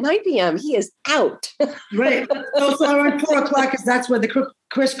different. At 9 p.m., he is out. Right. So around 4 o'clock, that's where the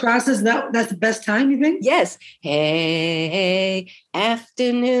crisscrosses. That's the best time, you think? Yes. Hey,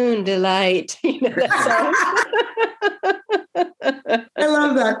 afternoon delight. That song. I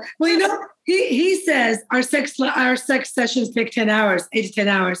love that. Well, he says our sex sessions take 10 hours, 8 to 10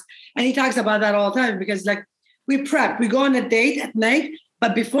 hours. And he talks about that all the time because like we prep, we go on a date at night,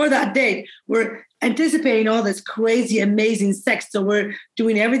 but before that date, we're anticipating all this crazy, amazing sex. So we're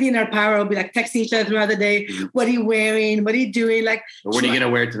doing everything in our power. We'll be like texting each other throughout the day. What are you wearing? What are you doing? Like, what are you going to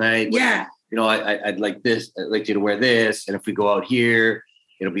wear tonight? Yeah. I'd like this. I'd like you to wear this. And if we go out here,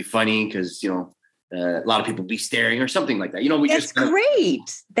 it'll be funny because, a lot of people be staring or something like that. That's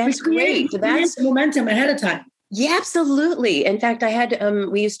great. That's great. That's momentum ahead of time. Yeah, absolutely. In fact, I had,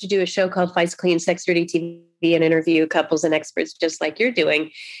 we used to do a show called Fights Clean, Sex Dirty TV and interview couples and experts just like you're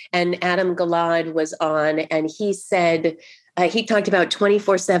doing. And Adam Gilad was on and he said, he talked about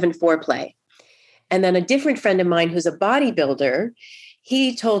 24/7 foreplay. And then a different friend of mine who's a bodybuilder,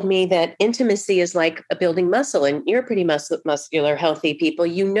 he told me that intimacy is like a building muscle, and you're pretty muscular, healthy people.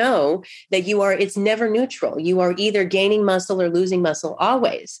 You know that it's never neutral. You are either gaining muscle or losing muscle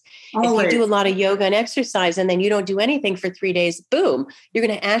always. If you do a lot of yoga and exercise and then you don't do anything for 3 days, boom, you're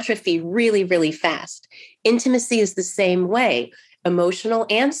going to atrophy really, really fast. Intimacy is the same way. Emotional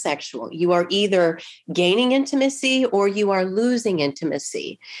and sexual. You are either gaining intimacy or you are losing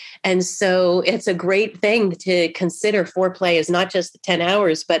intimacy. And so it's a great thing to consider foreplay is not just the 10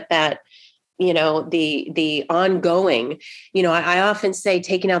 hours, but that, the ongoing, I often say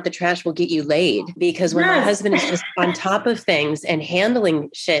taking out the trash will get you laid, because when my husband is just on top of things and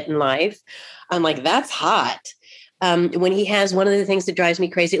handling shit in life, I'm like, that's hot. When he has one of the things that drives me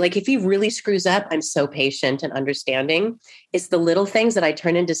crazy, like if he really screws up, I'm so patient and understanding. It's the little things that I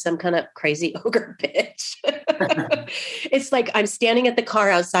turn into some kind of crazy ogre bitch. It's like I'm standing at the car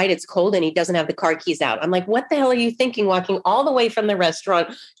outside, it's cold, and he doesn't have the car keys out. I'm like, what the hell are you thinking, walking all the way from the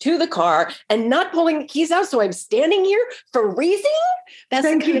restaurant to the car and not pulling the keys out? So I'm standing here freezing?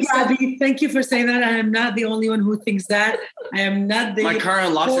 Thank you, Gabby. Thank you for saying that. I am not the only one who thinks that. I am not the My car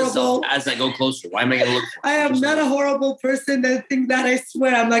unlocks itself as I go closer. Why am I going to look for it? I am not a horrible person that thinks that. I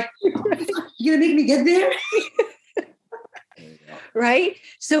swear. I'm like, you going to make me get there? Right.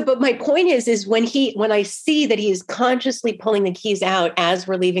 So, but my point is when I see that he's consciously pulling the keys out as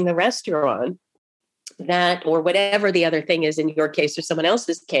we're leaving the restaurant, that, or whatever the other thing is in your case or someone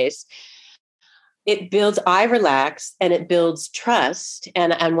else's case, I relax and it builds trust.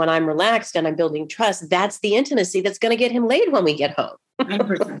 And when I'm relaxed and I'm building trust, that's the intimacy that's going to get him laid when we get home.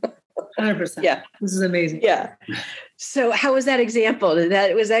 100%. 100%. Yeah. This is amazing. Yeah. So how was that example?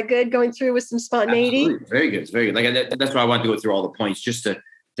 Was that good going through with some spontaneity? Absolutely. Very good. It's very good. Like that's why I wanted to go through all the points just to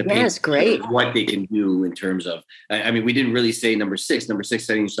it's great what they can do in terms of, I mean, we didn't really say number six,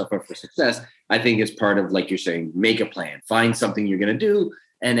 setting yourself up for success. I think it's part of, like you're saying, make a plan, find something you're going to do,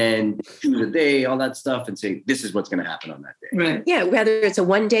 and then choose a day, all that stuff, and say, this is what's going to happen on that day. Right. Yeah. Whether it's a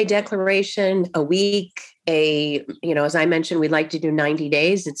 1-day declaration, a week, as I mentioned, we'd like to do 90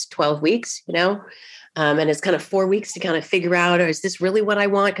 days. It's 12 weeks, and it's kind of 4 weeks to kind of figure out, is this really what I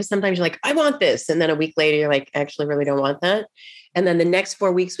want? Because sometimes you're like, I want this. And then a week later, you're like, actually really don't want that. And then the next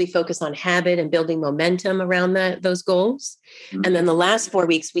 4 weeks, we focus on habit and building momentum around those goals. Mm-hmm. And then the last 4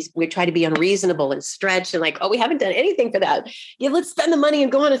 weeks, we try to be unreasonable and stretch and like, we haven't done anything for that. Yeah, let's spend the money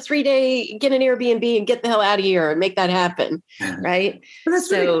and go on a 3-day, get an Airbnb and get the hell out of here and make that happen. Right. But that's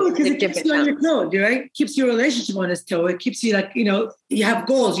really cool because it keeps you on your toe, right? It keeps your relationship on its toe. It keeps you like, you have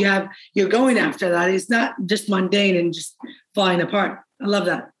goals, you're going after that. It's not just mundane and just falling apart. I love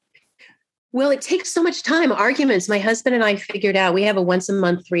that. Well, it takes so much time. Arguments. My husband and I figured out we have a once a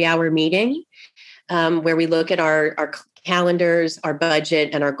month 3-hour meeting where we look at our calendars, our budget,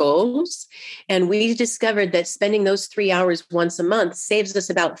 and our goals. And we discovered that spending those 3 hours once a month saves us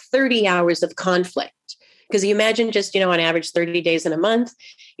about 30 hours of conflict. Because you imagine just, on average 30 days in a month,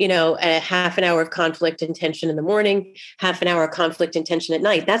 a half an hour of conflict and tension in the morning, half an hour of conflict and tension at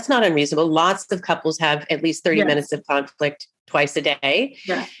night. That's not unreasonable. Lots of couples have at least 30 minutes of conflict twice a day.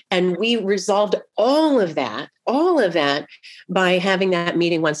 Yeah. And we resolved all of that by having that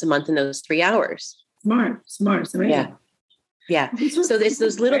meeting once a month in those 3 hours. Smart. Amazing. Yeah. So there's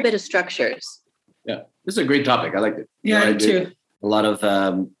those little bit of structures. Yeah. This is a great topic. I liked it. Yeah, too. A lot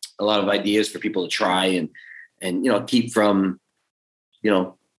of ideas for people to try and keep from,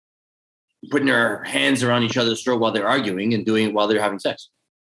 putting their hands around each other's throat while they're arguing and doing it while they're having sex.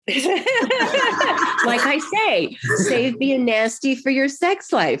 Like I say, save being nasty for your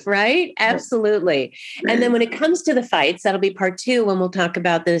sex life, right? Absolutely. And then when it comes to the fights, that'll be part 2 when we'll talk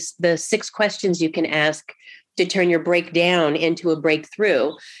about the 6 questions you can ask to turn your breakdown into a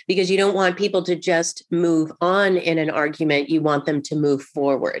breakthrough, because you don't want people to just move on in an argument. You want them to move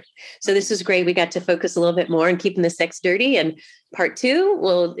forward. So this is great. We got to focus a little bit more on keeping the sex dirty. And part 2,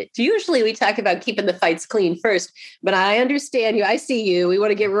 well, usually we talk about keeping the fights clean first, but I understand you. I see you. We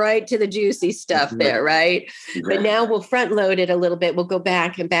want to get right to the juicy stuff there, right? Exactly. But now we'll front load it a little bit. We'll go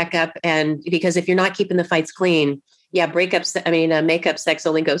back and back up. And because if you're not keeping the fights clean, makeup sex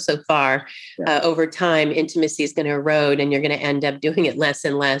only goes so far. Over time, intimacy is going to erode and you're going to end up doing it less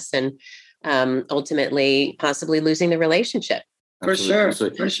and less and ultimately possibly losing the relationship. For sure.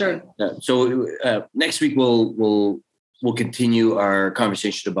 So next week, we'll continue our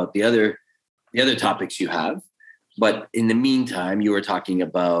conversation about the other topics you have. But in the meantime, you were talking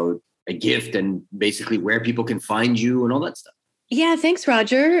about a gift and basically where people can find you and all that stuff. Yeah, thanks,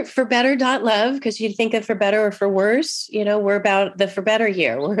 Roger. For better.love, because you think of for better or for worse, we're about the for better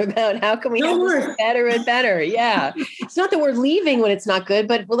here. We're about how can we have this better and better. Yeah. It's not that we're leaving when it's not good,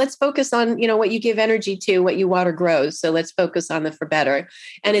 but let's focus on, what you give energy to, what you water grows. So let's focus on the for better.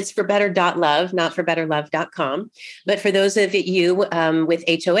 And it's for better.love, not for betterlove.com. But for those of you with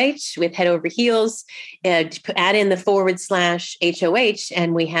HOH, with Head Over Heels, add in the /HOH,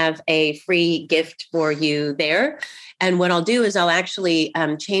 and we have a free gift for you there. And what I'll do is I'll actually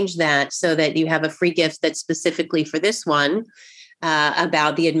change that so that you have a free gift that's specifically for this one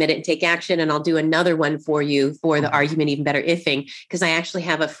about the admit it and take action. And I'll do another one for you for the argument even better ifing, because I actually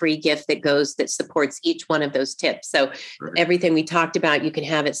have a free gift that supports each one of those tips. So everything we talked about, you can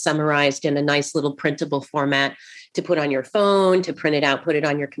have it summarized in a nice little printable format to put on your phone, to print it out, put it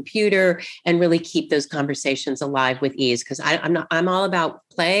on your computer, and really keep those conversations alive with ease. Because I'm all about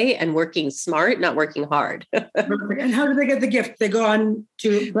play and working smart, not working hard. And how do they get the gift? They go on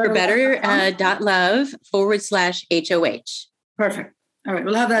to better.love /HOH. Perfect. All right.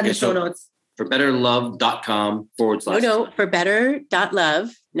 We'll have that in the show notes. For betterlove.com /. No, for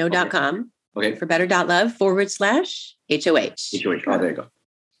better.love, .com. Okay. For better.love /HOH. HOH. Oh, there you go.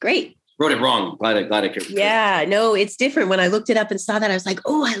 Great. Wrote it wrong. Glad I could. Yeah, no, it's different. When I looked it up and saw that, I was like,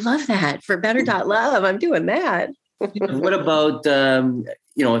 oh, I love that. For better.love, I'm doing that. What about,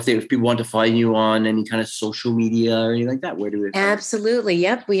 if people want to find you on any kind of social media or anything like that, where do they find Absolutely.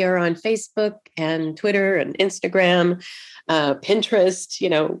 Yep. We are on Facebook and Twitter and Instagram,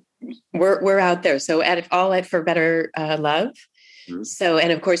 Pinterest, we're out there. So all at For Better Love. Mm-hmm. So,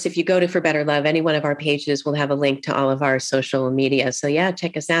 and of course, if you go to For Better Love, any one of our pages will have a link to all of our social media. So yeah,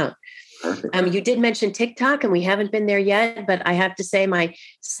 check us out. Perfect. You did mention TikTok, and we haven't been there yet, but I have to say my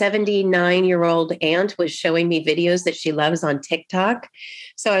 79-year-old aunt was showing me videos that she loves on TikTok.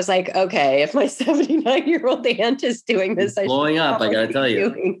 So I was like, okay, if my 79-year-old aunt is doing this, it's blowing up, I got to tell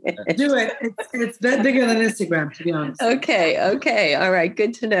you. Do it. It's bigger than Instagram, to be honest. Okay. All right.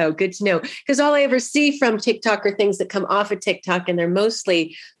 Good to know. Because all I ever see from TikTok are things that come off of TikTok, and they're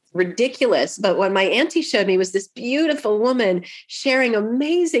mostly ridiculous. But what my auntie showed me was this beautiful woman sharing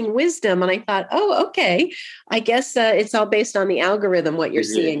amazing wisdom. And I thought, oh, okay. I guess it's all based on the algorithm, what you're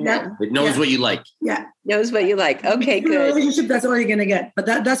seeing now. It knows what you like. Yeah. Knows what you like. Okay, good. Relationship, that's all you're going to get. But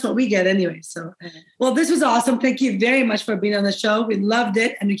that's what we get anyway. So, well, this was awesome. Thank you very much for being on the show. We loved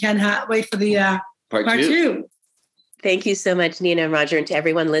it. And we can't wait for the part two. Thank you so much, Nina and Roger, and to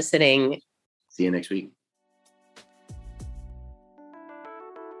everyone listening. See you next week.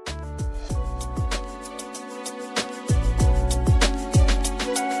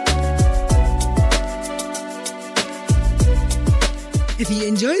 If you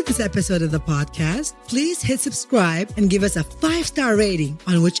enjoyed this episode of the podcast, please hit subscribe and give us a 5-star rating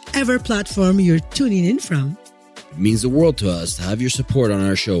on whichever platform you're tuning in from. It means the world to us to have your support on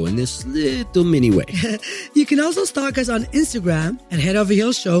our show in this little mini way. You can also stalk us on Instagram at Head Over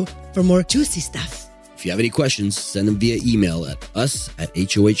Heels Show for more juicy stuff. If you have any questions, send them via email at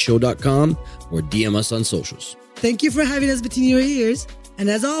us@hohshow.com or DM us on socials. Thank you for having us between your ears. And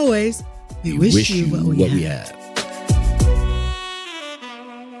as always, we wish you what we have.